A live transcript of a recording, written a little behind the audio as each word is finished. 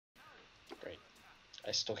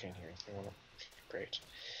I still can't hear anything. Great.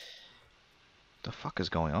 The fuck is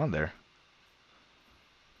going on there?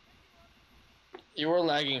 You were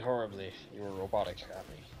lagging horribly. You were robotic at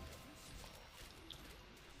me.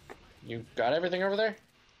 You got everything over there?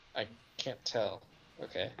 I can't tell.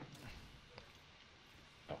 Okay.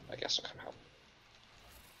 Oh, I guess I'll come help.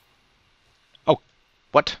 Oh,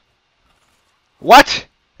 what? What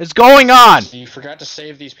is going on? You forgot to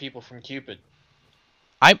save these people from Cupid.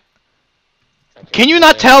 I'm... Okay, Can you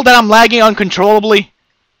not tell that I'm lagging uncontrollably?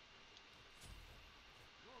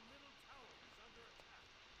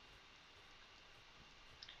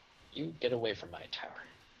 You get away from my tower.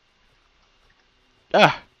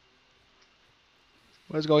 Ah.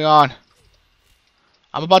 What is going on?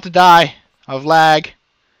 I'm about to die of lag.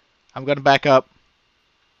 I'm gonna back up.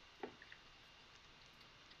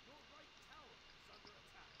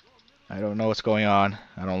 I don't know what's going on.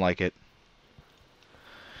 I don't like it.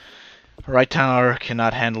 Right tower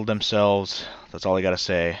cannot handle themselves. That's all I gotta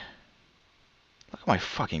say. Look at my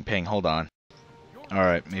fucking ping. Hold on.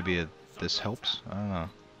 Alright, maybe this helps? I don't know.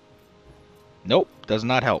 Nope, does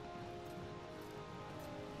not help.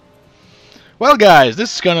 Well guys,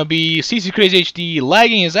 this is gonna be CC Crazy HD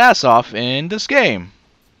lagging his ass off in this game.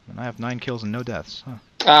 And I have 9 kills and no deaths. Huh.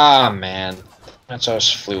 Ah, man. That's how I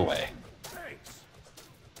just flew away.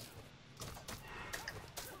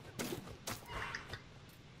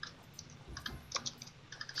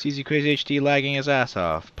 CZ Crazy HD lagging his ass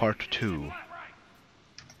off, part 2.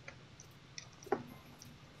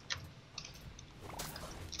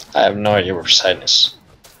 I have no idea where Poseidon is.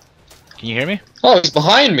 Can you hear me? Oh, he's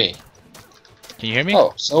behind me! Can you hear me?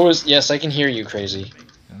 Oh, so is... Yes, I can hear you, Crazy.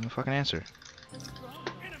 No fucking answer.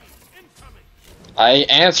 I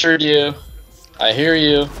answered you. I hear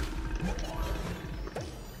you.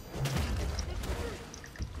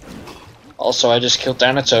 Also, I just killed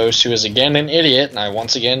Thanatos, who is again an idiot, and I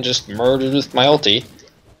once again just murdered with my ulti.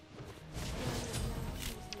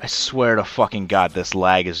 I swear to fucking god, this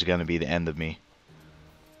lag is gonna be the end of me.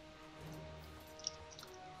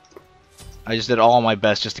 I just did all my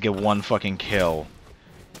best just to get one fucking kill.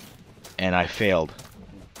 And I failed.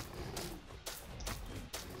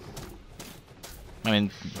 I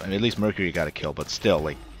mean, at least Mercury got a kill, but still,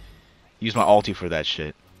 like, use my ulti for that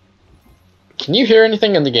shit. Can you hear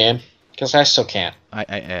anything in the game? Because I still can't.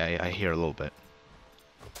 I hear a little bit.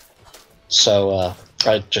 So,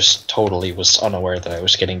 I just totally was unaware that I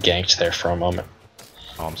was getting ganked there for a moment.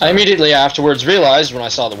 Oh, I'm I sorry. immediately afterwards realized when I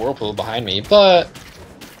saw the whirlpool behind me, but...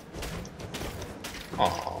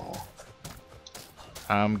 Oh.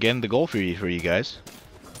 I'm getting the goal for you guys.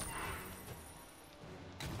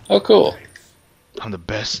 Oh, cool. I'm the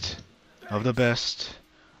best of the best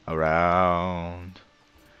around.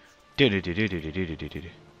 Do-do-do-do-do-do-do-do-do.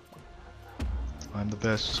 I'm the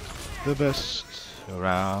best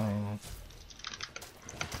around.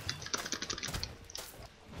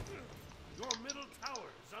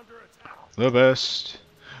 The best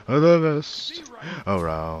of the best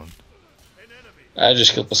around. I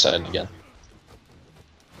just killed Poseidon again.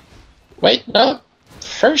 Wait, no.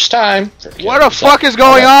 First time. What the fuck is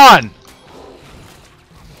going on?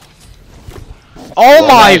 Oh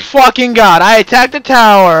my fucking god, I attacked the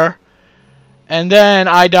tower, and then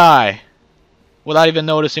I die. Without even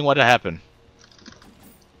noticing what had happened.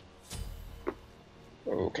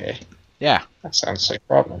 Okay. Yeah. That sounds like a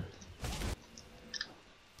problem.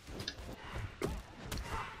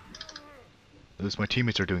 At least my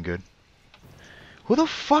teammates are doing good. Who the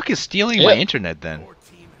fuck is stealing my internet then?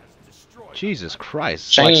 Jesus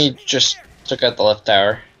Christ. Shiny just took out the left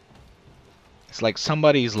tower. It's like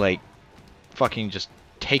somebody's like fucking just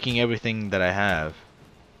taking everything that I have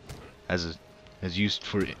as used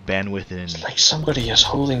for bandwidth and... It's like somebody is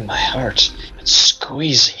holding my heart and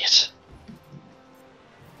squeezing it.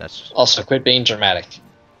 That's... Also, quit being dramatic.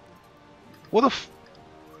 What the f...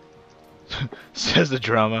 Says the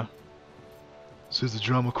drama. Says the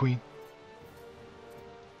drama queen.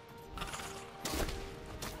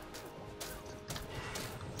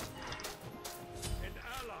 An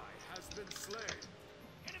ally has been slain.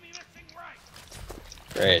 Enemy missing right.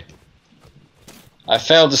 Great. I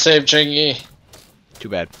failed to save Chingy. Too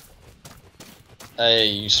bad. Hey,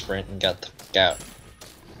 you sprint and got the gout.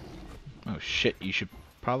 Oh shit, you should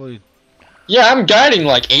probably... Yeah, I'm guiding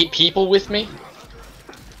like 8 people with me.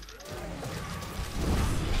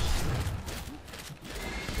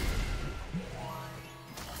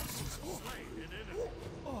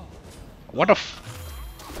 What the f...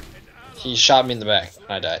 He shot me in the back and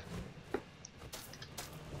I died.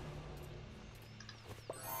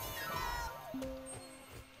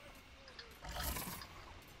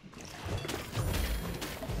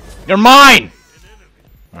 You're mine!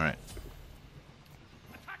 Alright.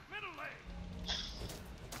 Attack middle lane.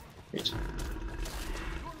 Wait.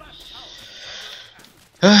 Your left tower is under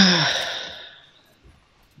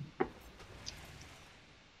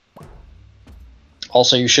attack.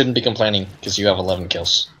 Also, you shouldn't be complaining because you have 11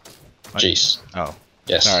 kills. What? Jeez. Oh.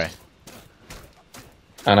 Yes. Sorry.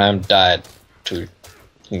 And I'm died to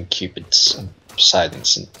Cupids and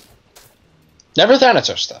Poseidons and never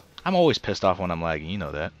Thanatos though. I'm always pissed off when I'm lagging, you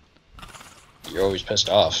know that. You're always pissed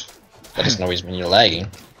off. That doesn't always mean you're lagging.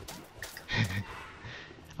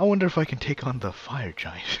 I wonder if I can take on the fire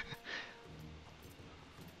giant.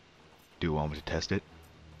 Do you want me to test it?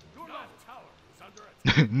 Your left tower is under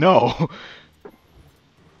attack. No!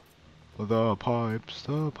 The pipes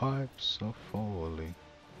are falling.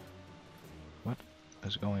 What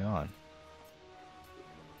is going on?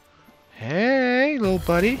 Hey, little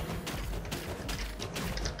buddy.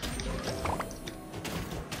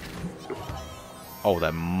 Oh,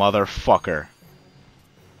 that motherfucker.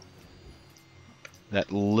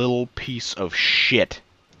 That little piece of shit.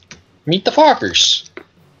 Meet the Fockers.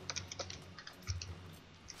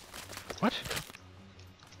 What?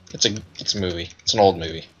 It's a movie. It's an old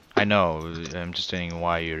movie. I know, I'm just saying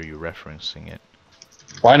why are you referencing it?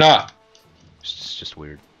 Why not? It's just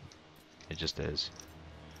weird. It just is.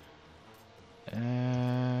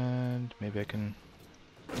 And maybe I can...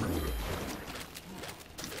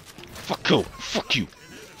 Fuck you! Fuck you!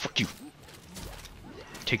 Fuck you!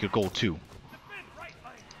 Take your gold too. Defend right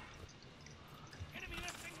lane. Enemy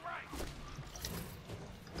missing right.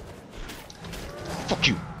 Fuck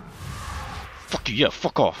you! Fuck you, yeah,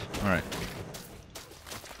 fuck off! Alright.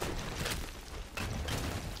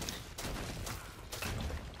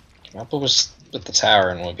 Come up with the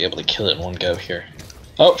tower and we'll be able to kill it in one go here.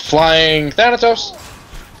 Oh, flying Thanatos!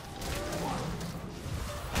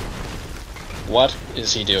 What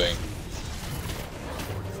is he doing?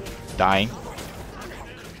 Dying.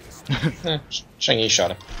 Shang-Yi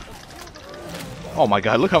shot him. Oh my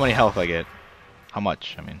god, look how many health I get. How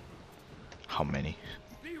much? I mean, how many?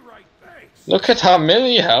 Be right base. Look at how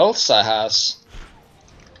many healths I has.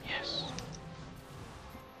 Yes.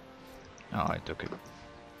 Oh, I took it.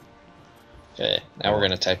 Okay, now we're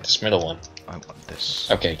gonna attack this middle one. I want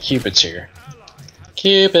this. Okay, Cupid's here.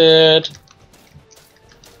 Cupid!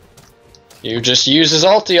 You just used his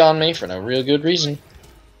ulti on me for no real good reason.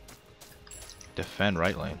 Defend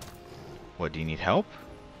right lane. What, do you need help?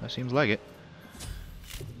 That seems like it.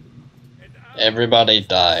 Everybody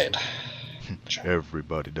died.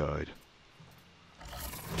 Everybody died.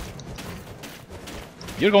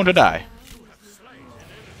 You're going to die.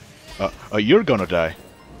 You're gonna die.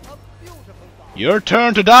 Your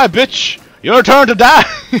turn to die, bitch! Your turn to die!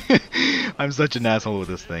 I'm such an asshole with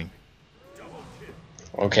this thing.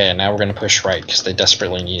 Okay, now we're gonna push right, because they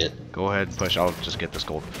desperately need it. Go ahead and push, I'll just get this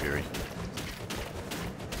Golden Fury.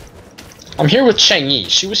 I'm here with Cheng-Yi.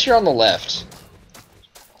 She was here on the left.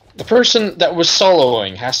 The person that was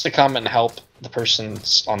soloing has to come and help the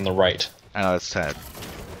persons on the right. I know, that's sad.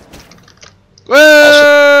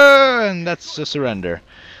 Whoa! And that's a surrender.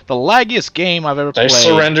 The laggiest game I've ever They played.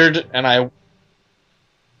 surrendered, and I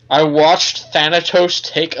watched Thanatos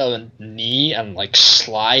take a knee and like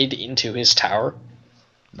slide into his tower.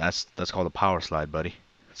 That's called a power slide, buddy.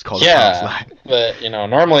 It's called a power slide. But you know,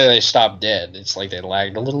 normally they stop dead. It's like they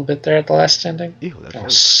lagged a little bit there at the last ending. Ew, that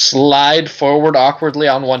hurt. Slide forward awkwardly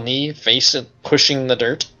on one knee, face it pushing the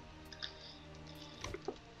dirt.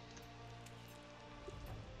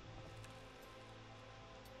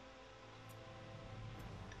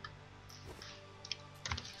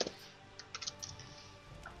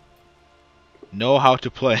 Know how to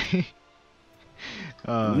play.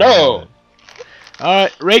 No!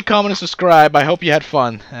 Alright, rate, comment, and subscribe. I hope you had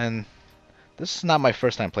fun. And this is not my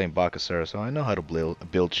first time playing Bakasura, so I know how to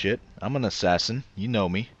build shit. I'm an assassin. You know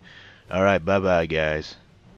me. Alright, bye-bye, guys.